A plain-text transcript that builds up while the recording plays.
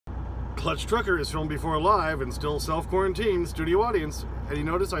Clutch Trucker is filmed before live and still self-quarantined studio audience. And you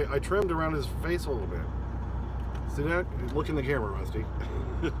notice I trimmed around his face a little bit. See that? Look in the camera, Rusty.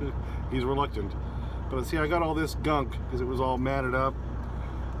 He's reluctant. But see, I got all this gunk because it was all matted up.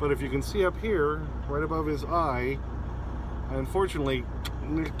 But if you can see up here, right above his eye, I unfortunately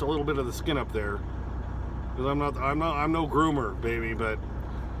nicked a little bit of the skin up there. Because I'm no groomer, baby, but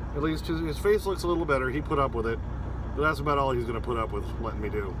at least his face looks a little better. He put up with it. But that's about all he's going to put up with letting me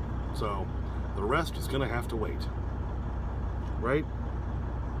do. So the rest is going to have to wait. Right?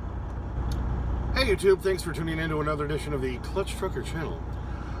 Hey YouTube, thanks for tuning in to another edition of the Clutch Trucker channel.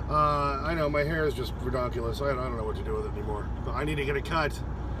 I know my hair is just ridiculous. I don't know what to do with it anymore. I need to get a cut.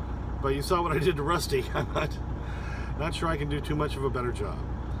 But you saw what I did to Rusty. I'm not sure I can do too much of a better job.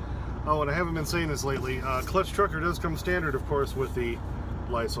 Oh, and I haven't been saying this lately. Clutch Trucker does come standard, of course, with the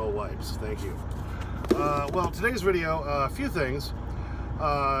Lysol wipes. Thank you. Well, today's video, a few things.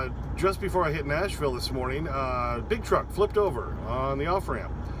 Just before I hit Nashville this morning, big truck flipped over on the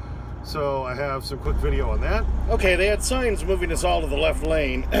off-ramp. So I have some quick video on that. Okay, they had signs moving us all to the left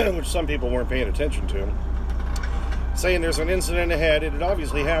lane, which some people weren't paying attention to, saying there's an incident ahead. It had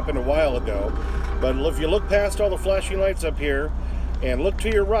obviously happened a while ago, but if you look past all the flashing lights up here and look to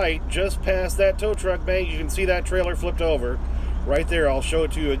your right, just past that tow truck bank, you can see that trailer flipped over. Right there, I'll show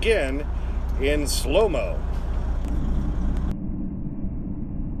it to you again in slow-mo.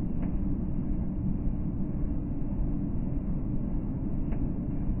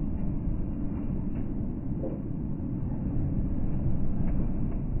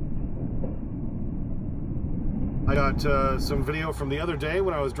 I got some video from the other day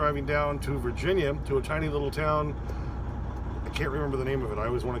when I was driving down to Virginia, to a tiny little town. I can't remember the name of it. I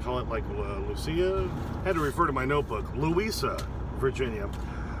always want to call it like Lucia. I had to refer to my notebook. Louisa, Virginia.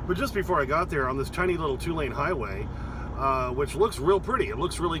 But just before I got there, on this tiny little 2-lane highway, which looks real pretty. It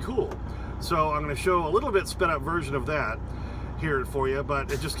looks really cool. So I'm going to show a little bit sped up version of that here for you. But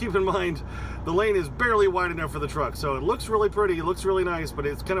just keep in mind, the lane is barely wide enough for the truck. So it looks really pretty. It looks really nice, but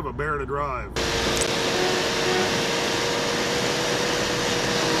it's kind of a bear to drive.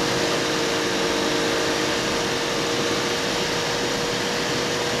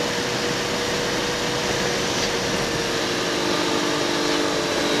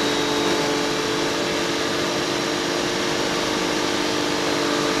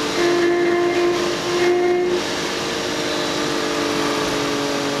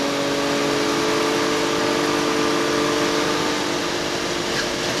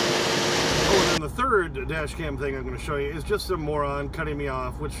 Third dash cam thing I'm going to show you is just some moron cutting me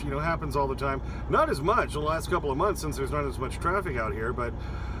off, which, you know, happens all the time. Not as much the last couple of months since there's not as much traffic out here, but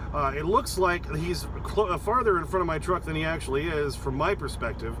it looks like he's farther in front of my truck than he actually is from my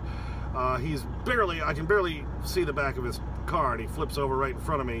perspective. He's barely, I can barely see the back of his car, and he flips over right in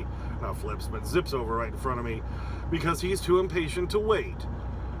front of me. Not flips, but zips over right in front of me because he's too impatient to wait.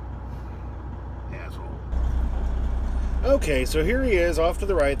 Asshole. Okay, so here he is off to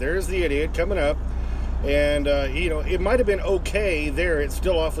the right. There's the idiot coming up. And, you know, it might have been okay there. It's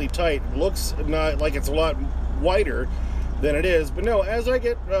still awfully tight. Looks not like it's a lot wider than it is. But no, as I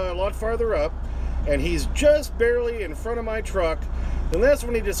get a lot farther up, and he's just barely in front of my truck, then that's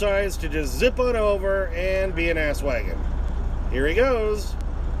when he decides to just zip on over and be an ass wagon. Here he goes.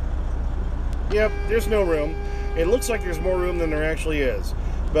 Yep, there's no room. It looks like there's more room than there actually is.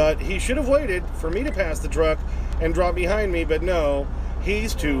 But he should have waited for me to pass the truck and drop behind me, but no,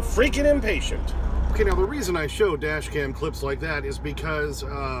 he's too freaking impatient. Okay, now the reason I show dash cam clips like that is because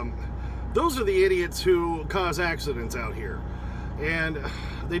those are the idiots who cause accidents out here. And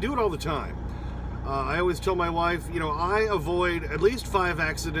they do it all the time. I always tell my wife, you know, I avoid at least 5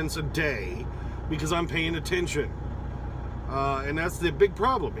 accidents a day because I'm paying attention. And that's the big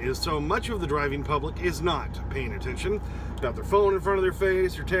problem, is so much of the driving public is not paying attention. Got their phone in front of their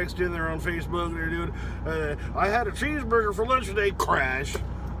face, they're texting, they're on Facebook, they're doing, I had a cheeseburger for lunch today, crash.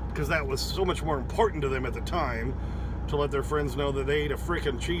 Because that was so much more important to them at the time, to let their friends know that they ate a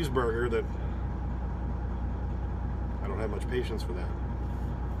freaking cheeseburger, that I don't have much patience for that.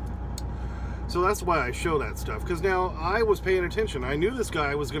 So that's why I show that stuff, because now I was paying attention. I knew this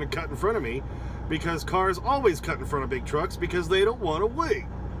guy was going to cut in front of me, because cars always cut in front of big trucks because they don't want to wait.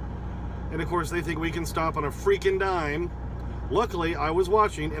 And of course they think we can stop on a freaking dime. Luckily I was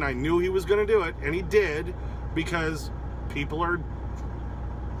watching and I knew he was going to do it, and he did, because people are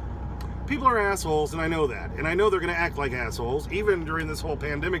assholes, and I know that. And I know they're going to act like assholes, even during this whole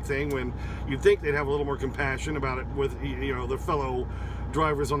pandemic thing, when you'd think they'd have a little more compassion about it with, you know, their fellow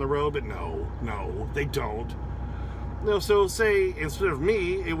drivers on the road, but no, they don't. No, so say, instead of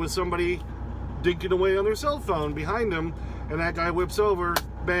me, it was somebody digging away on their cell phone behind them, and that guy whips over,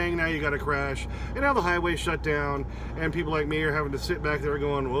 bang, now you got to crash. And now the highway's shut down, and people like me are having to sit back there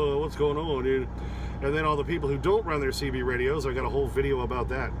going, whoa, what's going on, dude? And then all the people who don't run their CB radios, I got a whole video about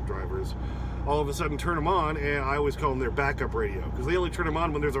that, drivers, all of a sudden turn them on, and I always call them their backup radio, because they only turn them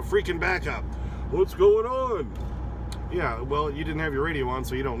on when there's a freaking backup. What's going on? Yeah, well, you didn't have your radio on,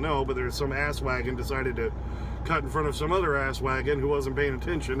 so you don't know, but there's some AssWagon decided to cut in front of some other AssWagon who wasn't paying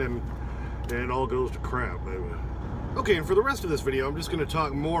attention, and it all goes to crap, baby. Okay, and for the rest of this video, I'm just going to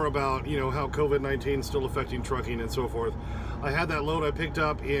talk more about, you know, how COVID-19 is still affecting trucking and so forth. I had that load I picked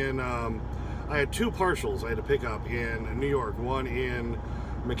up in, I had two partials I had to pick up in New York, one in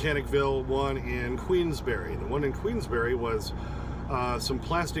Mechanicville, one in Queensbury. The one in Queensbury was some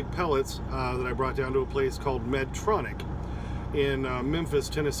plastic pellets that I brought down to a place called Medtronic in Memphis,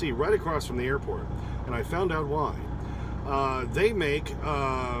 Tennessee, right across from the airport. And I found out why. They make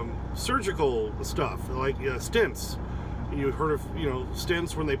surgical stuff, like stents. You heard of, you know,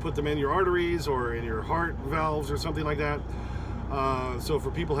 stents when they put them in your arteries or in your heart valves or something like that. So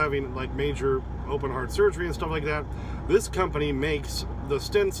for people having like major open heart surgery and stuff like that, this company makes the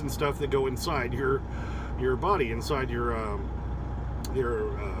stents and stuff that go inside your body, inside your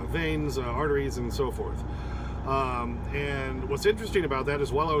veins, arteries, and so forth. And what's interesting about that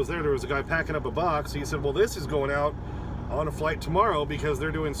is while I was there was a guy packing up a box. He said, well, this is going out on a flight tomorrow because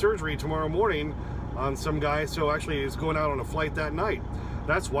they're doing surgery tomorrow morning on some guy, so actually it's going out on a flight that night.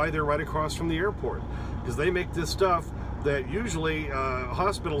 That's why they're right across from the airport, because they make this stuff that usually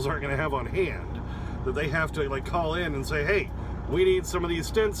hospitals aren't going to have on hand, that they have to like call in and say, hey, we need some of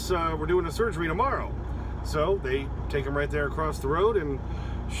these stents, we're doing a surgery tomorrow. So they take them right there across the road and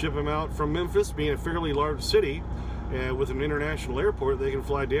ship them out from Memphis, being a fairly large city, and with an international airport, they can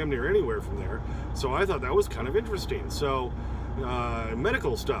fly damn near anywhere from there. So I thought that was kind of interesting. So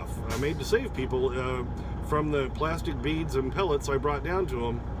medical stuff made to save people from the plastic beads and pellets I brought down to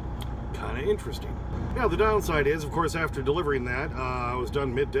them. Kind of interesting. Now the downside is, of course, after delivering that, I was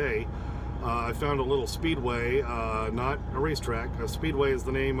done midday. I found a little speedway, not a racetrack. A speedway is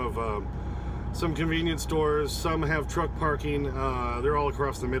the name of some convenience stores. Some have truck parking. They're all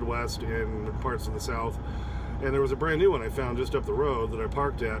across the Midwest and parts of the South. And there was a brand new one I found just up the road that I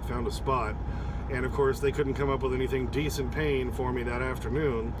parked at, found a spot. And of course they couldn't come up with anything decent paying for me that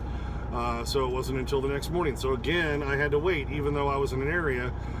afternoon. So it wasn't until the next morning. So again, I had to wait, even though I was in an area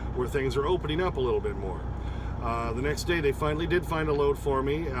where things are opening up a little bit more. The next day they finally did find a load for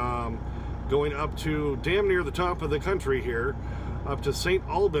me, going up to damn near the top of the country here, up to St.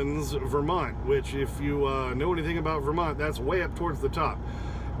 Albans, Vermont, which if you know anything about Vermont, that's way up towards the top.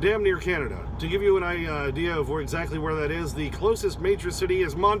 Damn near Canada. To give you an idea of exactly where that is, the closest major city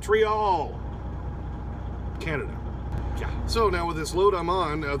is Montreal, Canada. Yeah. So now with this load I'm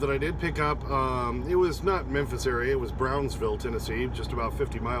on that I did pick up, it was not Memphis area, it was Brownsville, Tennessee, just about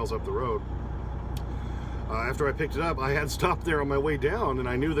 50 miles up the road. After I picked it up, I had stopped there on my way down, and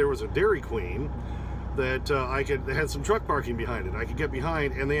I knew there was a Dairy Queen that they had some truck parking behind it. I could get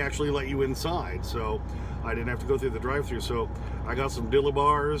behind, and they actually let you inside, so I didn't have to go through the drive-thru. So I got some Dilla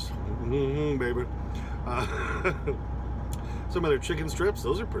bars, baby. Some other chicken strips,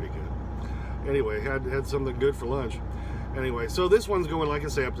 those are pretty good. Anyway, had something good for lunch. Anyway, so this one's going, like I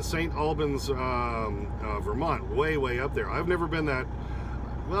say, up to St. Albans, Vermont, way up there. I've never been that,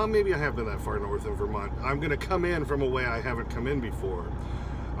 well, maybe I have been that far north in Vermont. I'm going to come in from a way I haven't come in before.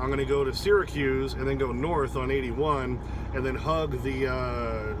 I'm going to go to Syracuse and then go north on 81 and then hug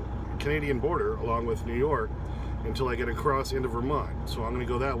the Canadian border along with New York until I get across into Vermont. So I'm going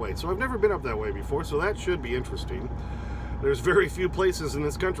to go that way. So I've never been up that way before, so that should be interesting. There's very few places in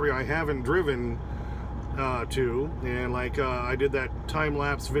this country I haven't driven to, and like I did that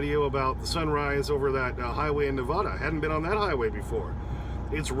time-lapse video about the sunrise over that highway in Nevada. I hadn't been on that highway before.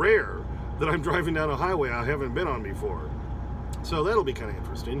 It's rare that I'm driving down a highway I haven't been on before. So that'll be kind of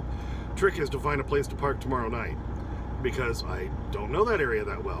interesting. Trick is to find a place to park tomorrow night, because I don't know that area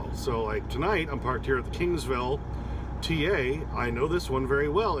that well. So like tonight, I'm parked here at the Kingsville TA. I know this one very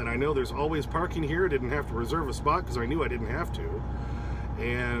well, and I know there's always parking here. I didn't have to reserve a spot because I knew I didn't have to.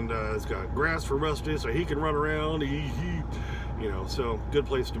 And it's got grass for Rusty, so he can run around, you know, so good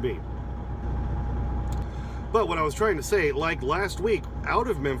place to be. But what I was trying to say, like last week, out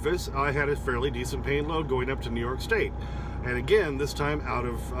of Memphis, I had a fairly decent paying load going up to New York State. And again, this time out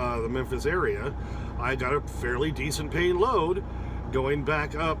of the Memphis area, I got a fairly decent paying load going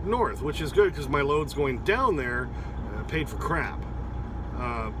back up north, which is good because my load's going down there, paid for crap.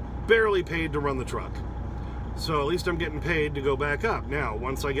 Barely paid to run the truck. So at least I'm getting paid to go back up. Now,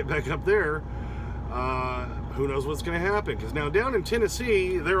 once I get back up there, who knows what's going to happen? Because now down in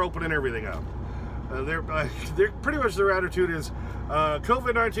Tennessee, they're opening everything up. They're pretty much their attitude is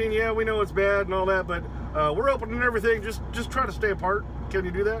COVID-19. Yeah, we know it's bad and all that, but we're opening everything. Just try to stay apart. Can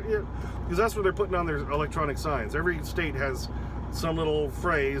you do that? Yeah, because that's what they're putting on their electronic signs. Every state has some little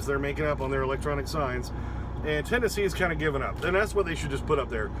phrase they're making up on their electronic signs, and Tennessee's kind of given up. And that's what they should just put up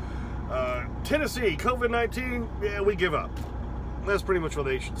there. Tennessee, COVID-19. Yeah, we give up. That's pretty much what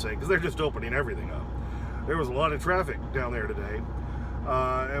they should say, because they're just opening everything up. There was a lot of traffic down there today.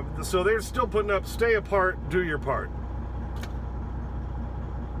 So they're still putting up, stay apart, do your part.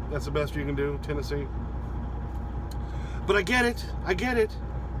 That's the best you can do, Tennessee. But I get it. I get it.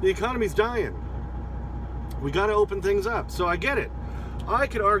 The economy's dying. We got to open things up. So I get it. I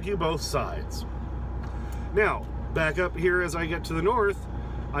could argue both sides. Now, back up here as I get to the north,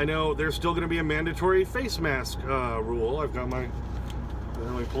 I know there's still going to be a mandatory face mask rule. I've got my,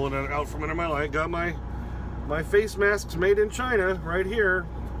 let me pull it out from under my light, got my face masks made in China right here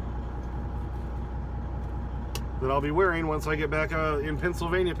that I'll be wearing once I get back in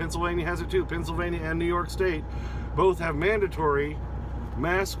Pennsylvania. Pennsylvania has it too. Pennsylvania and New York State both have mandatory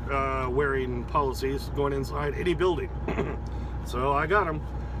mask wearing policies going inside any building. So I got them.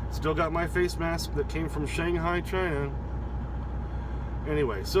 Still got my face mask that came from Shanghai, China.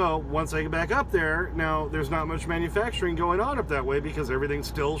 Anyway, so once I get back up there, now there's not much manufacturing going on up that way because everything's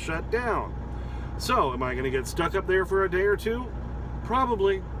still shut down. So, am I going to get stuck up there for a day or two?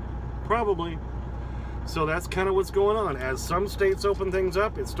 Probably. Probably. So that's kind of what's going on. As some states open things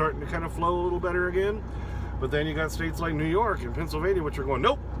up, it's starting to kind of flow a little better again. But then you got states like New York and Pennsylvania, which are going,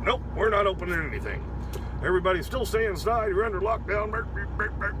 nope, nope, we're not opening anything. Everybody's still staying inside. You're under lockdown.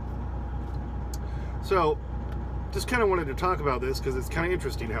 So, just kind of wanted to talk about this because it's kind of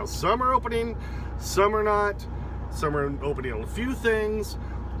interesting how some are opening, some are not. Some are opening a few things.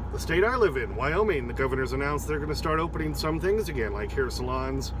 The state I live in, Wyoming, the governor's announced they're going to start opening some things again, like hair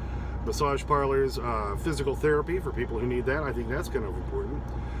salons, massage parlors, physical therapy for people who need that. I think that's kind of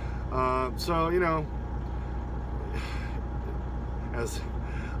important. So, you know, as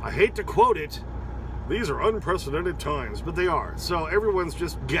I hate to quote it, these are unprecedented times, but they are. So everyone's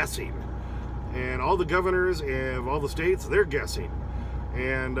just guessing. And all the governors of all the states, they're guessing.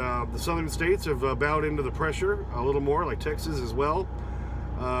 And the southern states have bowed into the pressure a little more, like Texas as well.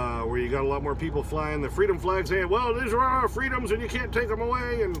 Where you got a lot more people flying the freedom flag saying, well, these are our freedoms and you can't take them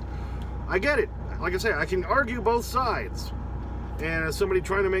away. And I get it. Like I say, I can argue both sides. And as somebody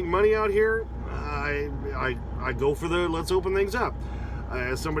trying to make money out here, I go for the let's open things up.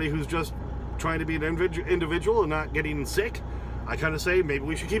 As somebody who's just trying to be an individual and not getting sick, I kind of say maybe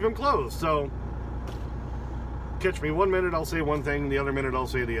we should keep them closed. So catch me one minute, I'll say one thing, the other minute I'll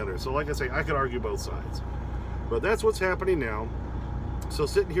say the other. So like I say, I could argue both sides. But that's what's happening now. So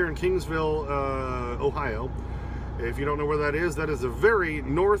sitting here in Kingsville, Ohio, if you don't know where that is the very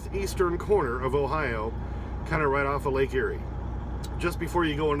northeastern corner of Ohio, kind of right off of Lake Erie, just before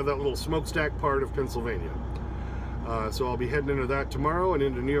you go into that little smokestack part of Pennsylvania. So I'll be heading into that tomorrow and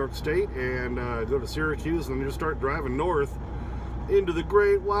into New York State and go to Syracuse and then just start driving north into the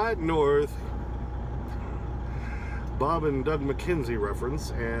great wide north. Bob and Doug McKenzie reference,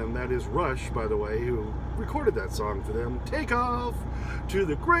 and that is Rush, by the way, who recorded that song for them. Take off to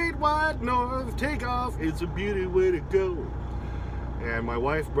the great wide north, take off, it's a beauty way to go. And my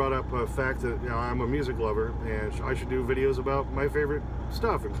wife brought up a fact that, you know, I'm a music lover and I should do videos about my favorite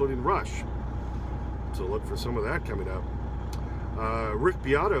stuff, including Rush. So look for some of that coming up. Rick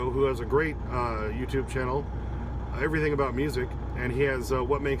Biato, who has a great YouTube channel, everything about music, and he has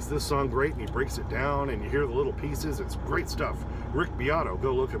What Makes This Song Great, and he breaks it down and you hear the little pieces. It's great stuff. Rick Biato,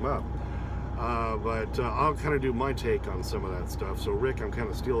 go look him up. But I'll kind of do my take on some of that stuff. So Rick, I'm kind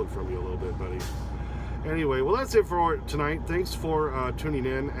of stealing from you a little bit, buddy. Anyway, well, that's it for tonight. Thanks for tuning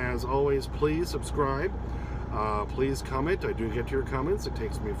in. As always, please subscribe. Please comment. I do get to your comments. It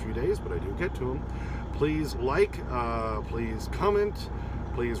takes me a few days, but I do get to them. Please like. Please comment.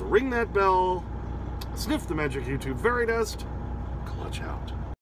 Please ring that bell. Sniff the magic YouTube fairy dust. Clutch out.